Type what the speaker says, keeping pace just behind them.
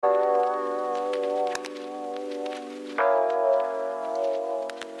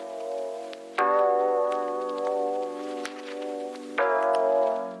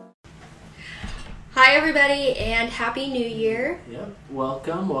everybody, and Happy New Year. Yep.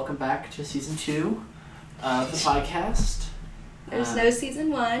 Welcome back to Season 2 of the podcast. There's no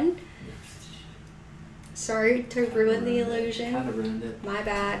Season 1. Sorry to ruin the illusion. Kind of ruined it. My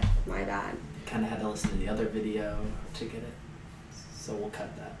bad. Kind of had to listen to the other video to get it, so we'll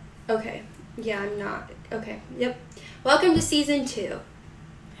cut that. Okay. Yeah, I'm not. Okay. Yep. Welcome to Season 2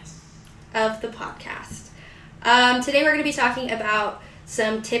 of the podcast. Today we're going to be talking about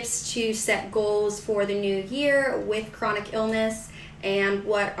some tips to set goals for the new year with chronic illness and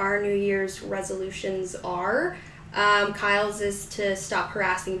what our New Year's resolutions are. Kyle's is to stop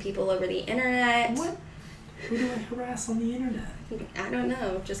harassing people over the internet. What? Who do I harass on the internet? I don't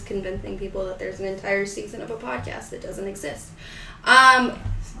know. Just convincing people that there's an entire season of a podcast that doesn't exist.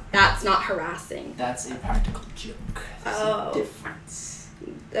 That's not harassing. That's a practical joke. There's a difference.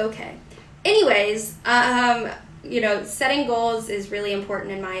 Okay. Anyways, setting goals is really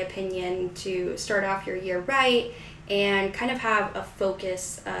important in my opinion to start off your year right and kind of have a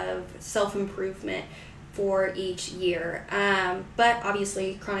focus of self-improvement for each year. But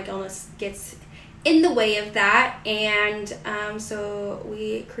obviously chronic illness gets in the way of that, and so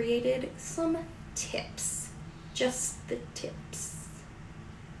we created some tips. Just the tips.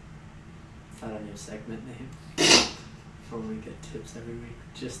 Is that a new segment name? Before we get tips every week.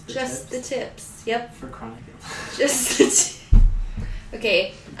 Just the tips. Yep. For chronic illness. Just the tips.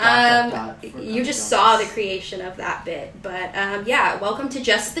 Okay. You just saw the creation of that bit. But welcome to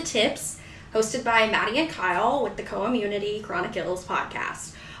Just the Tips, hosted by Maddie and Kyle with the Co-Immunity ChronicILLS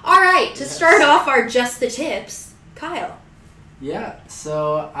podcast. All right, to start off our Just the Tips, Kyle. Yeah,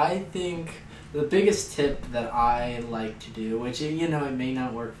 so I think the biggest tip that I like to do, which, it may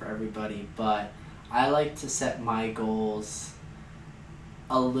not work for everybody, but I like to set my goals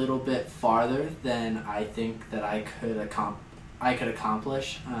a little bit farther than I think that I could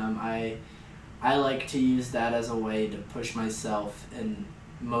accomplish. I like to use that as a way to push myself and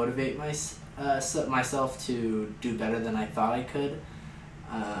motivate myself to do better than I thought I could.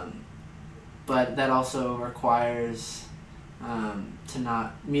 But that also requires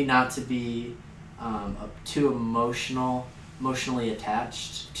not to be too emotionally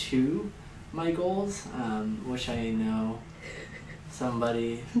attached to my goals, which I know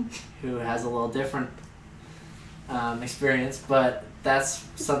somebody who has a little different experience, but that's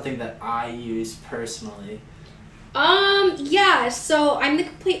something that I use personally. So I'm the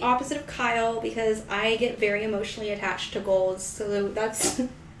complete opposite of Kyle because I get very emotionally attached to goals. So that's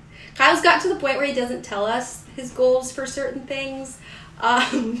Kyle's got to the point where he doesn't tell us his goals for certain things,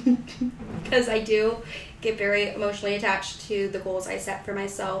 because I do get very emotionally attached to the goals I set for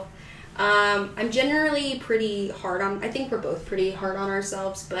myself. I'm generally pretty hard on, I think we're both pretty hard on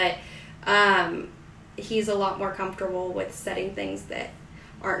ourselves, but he's a lot more comfortable with setting things that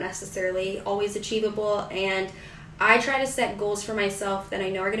aren't necessarily always achievable, and I try to set goals for myself that I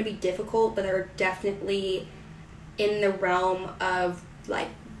know are going to be difficult, but they're definitely in the realm of,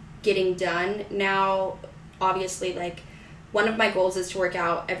 getting done. Now, obviously, one of my goals is to work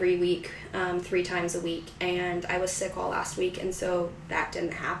out every week, 3 times a week, and I was sick all last week, and so that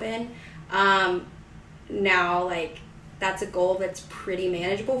didn't happen. Now, that's a goal that's pretty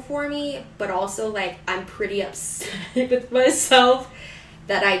manageable for me, but also, I'm pretty upset with myself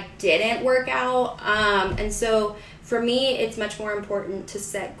that I didn't work out, and so for me, it's much more important to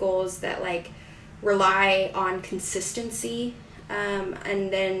set goals that, rely on consistency,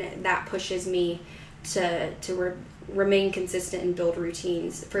 and then that pushes me to remain consistent and build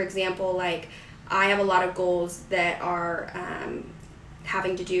routines. For example, I have a lot of goals that are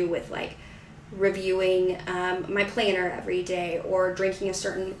having to do with, reviewing my planner every day or drinking a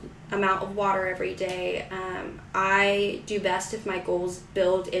certain amount of water every day. I do best if my goals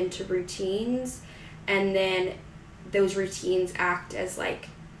build into routines, and then those routines act as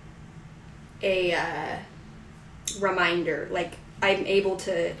a reminder. I'm able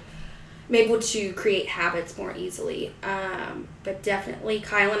to create habits more easily. But definitely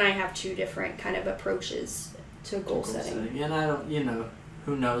Kyle and I have 2 different kind of approaches to goal setting. And I don't,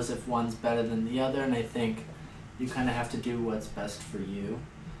 who knows if one's better than the other, and I think you kind of have to do what's best for you.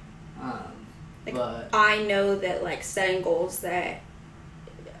 But I know that setting goals that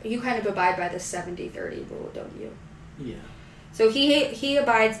you kind of abide by the 70-30 rule, don't you? Yeah. So he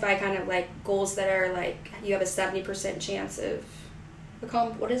abides by kind of goals that are you have a 70% chance of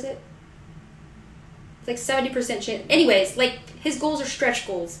what is it? It's 70% chance. Anyways, his goals are stretch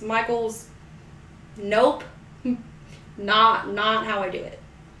goals. My goals, nope. Not how I do it.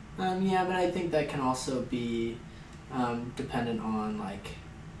 Yeah, but I think that can also be dependent on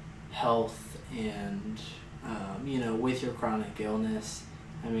health and with your chronic illness.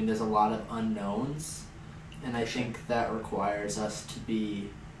 I mean, there's a lot of unknowns and I think that requires us to be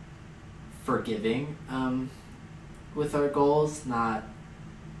forgiving with our goals. Not,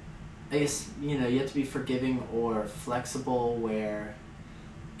 I guess, you have to be forgiving or flexible, where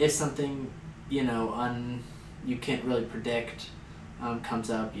if something, you can't really predict comes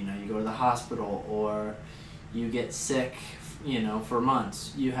up, you go to the hospital or you get sick, for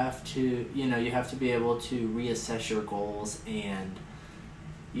months, you have to be able to reassess your goals and,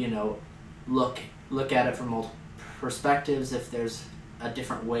 look at it from multiple perspectives. If there's a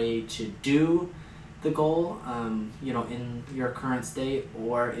different way to do the goal, in your current state,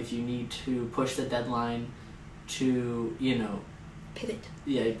 or if you need to push the deadline to, pivot.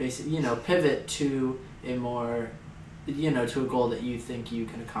 Yeah, basically, pivot to a more, to a goal that you think you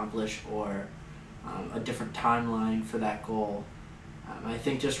can accomplish, or a different timeline for that goal. I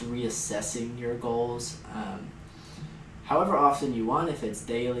think just reassessing your goals, however often you want, if it's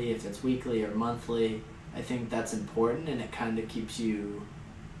daily, if it's weekly or monthly, I think that's important, and it kind of keeps you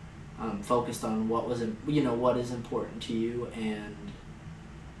focused on what is important to you. And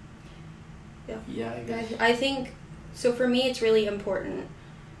I think so. For me, it's really important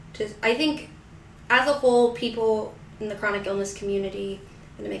I think as a whole, people in the chronic illness community,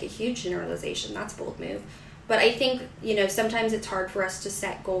 I'm going to make a huge generalization, that's a bold move, but I think sometimes it's hard for us to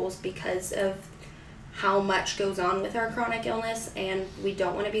set goals because of how much goes on with our chronic illness, and we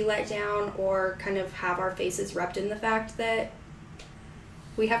don't want to be let down or kind of have our faces rubbed in the fact that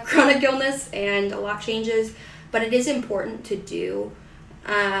we have chronic illness and a lot changes. But it is important to do,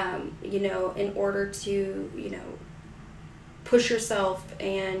 in order to, push yourself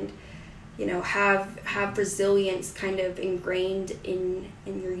and, have resilience kind of ingrained in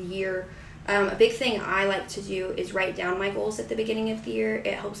your year. A big thing I like to do is write down my goals at the beginning of the year.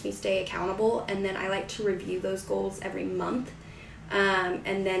 It helps me stay accountable, and then I like to review those goals every month.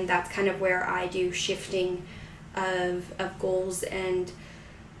 And then that's kind of where I do shifting of goals, and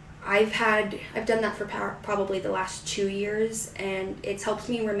I've done that for probably the last 2 years, and it's helped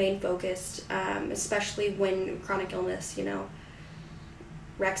me remain focused, especially when chronic illness,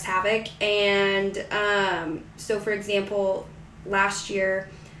 wreaks havoc. And so, for example, last year,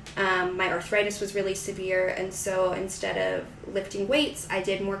 my arthritis was really severe, and so instead of lifting weights, I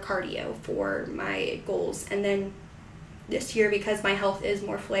did more cardio for my goals. And then this year, because my health is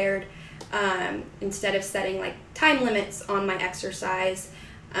more flared, instead of setting like time limits on my exercise,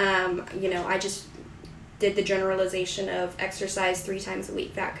 I just did the generalization of exercise 3 times a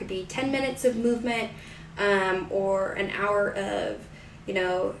week. That could be 10 minutes of movement, or an hour of,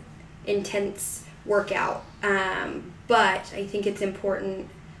 intense workout. But I think it's important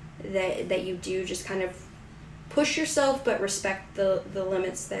that you do just kind of push yourself, but respect the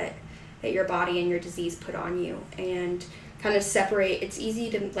limits that your body and your disease put on you, and kind of separate. It's easy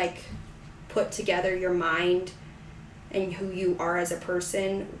to put together your mind and who you are as a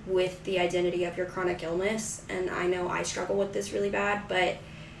person with the identity of your chronic illness. And I know I struggle with this really bad, but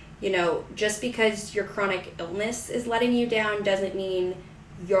just because your chronic illness is letting you down doesn't mean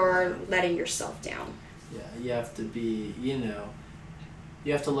you're letting yourself down. Yeah, you have to be,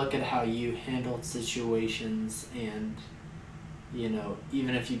 you have to look at how you handled situations, and,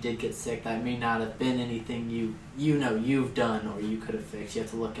 even if you did get sick, that may not have been anything you've done or you could have fixed. You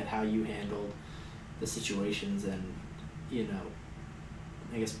have to look at how you handled the situations and,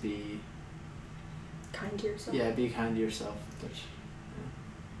 I guess be kind to yourself. Yeah, be kind to yourself.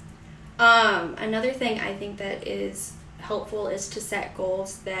 Another thing I think that is helpful is to set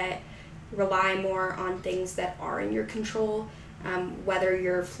goals that rely more on things that are in your control, whether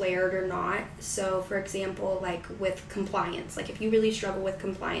you're flared or not. So, for example, with compliance, if you really struggle with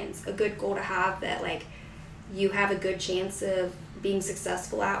compliance, a good goal to have that you have a good chance of being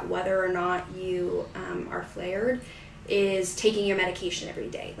successful at, whether or not you are flared, is taking your medication every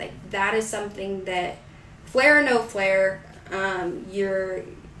day. That is something that, flare or no flare, you're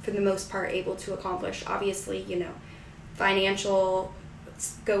for the most part able to accomplish. Obviously, financial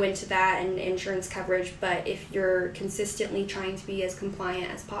go into that and insurance coverage, but if you're consistently trying to be as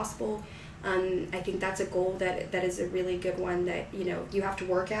compliant as possible, I think that's a goal that is a really good one that you have to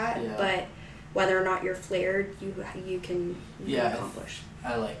work at. Yeah. But whether or not you're flared, you can accomplish.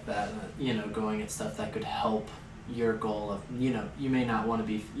 I like that. Going at stuff that could help your goal of you may not want to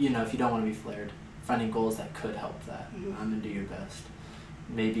be if you don't want to be flared, finding goals that could help that. Mm-hmm. And do your best.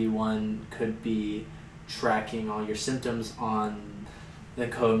 Maybe one could be tracking all your symptoms on the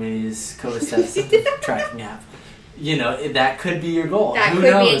COVID symptom tracking app. That could be your goal. That could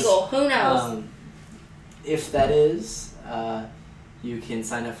be a goal. Who knows? If that is, you can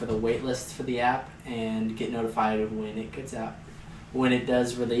sign up for the wait list for the app and get notified of when it gets out, when it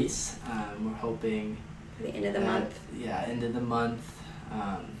does release. We're hoping the end of the month. Yeah, end of the month.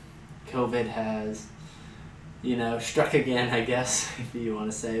 COVID has, struck again, I guess, if you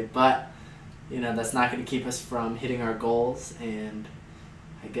want to say. But, that's not going to keep us from hitting our goals. And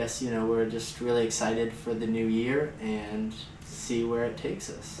I guess, we're just really excited for the new year and see where it takes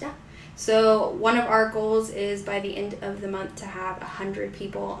us. Yeah. So one of our goals is by the end of the month to have 100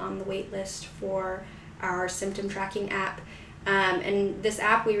 people on the wait list for our symptom tracking app. And this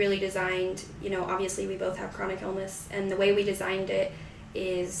app we really designed, obviously we both have chronic illness, and the way we designed it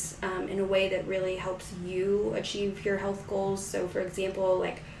is in a way that really helps you achieve your health goals. So for example,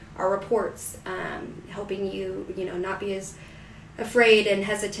 like our reports, helping you, not be as afraid and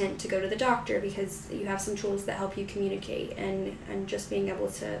hesitant to go to the doctor because you have some tools that help you communicate, and just being able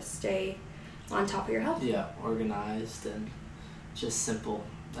to stay on top of your health. Yeah, organized and just simple.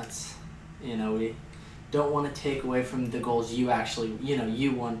 That's, we don't want to take away from the goals you actually,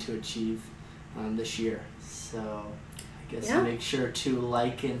 you want to achieve this year. So I guess make sure to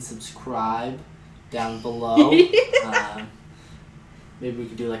like and subscribe down below. Maybe we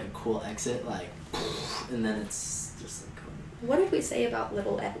could do like a cool exit, like, and then it's just like. What did we say about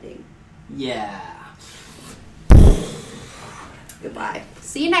little editing? Yeah. Goodbye.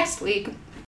 See you next week.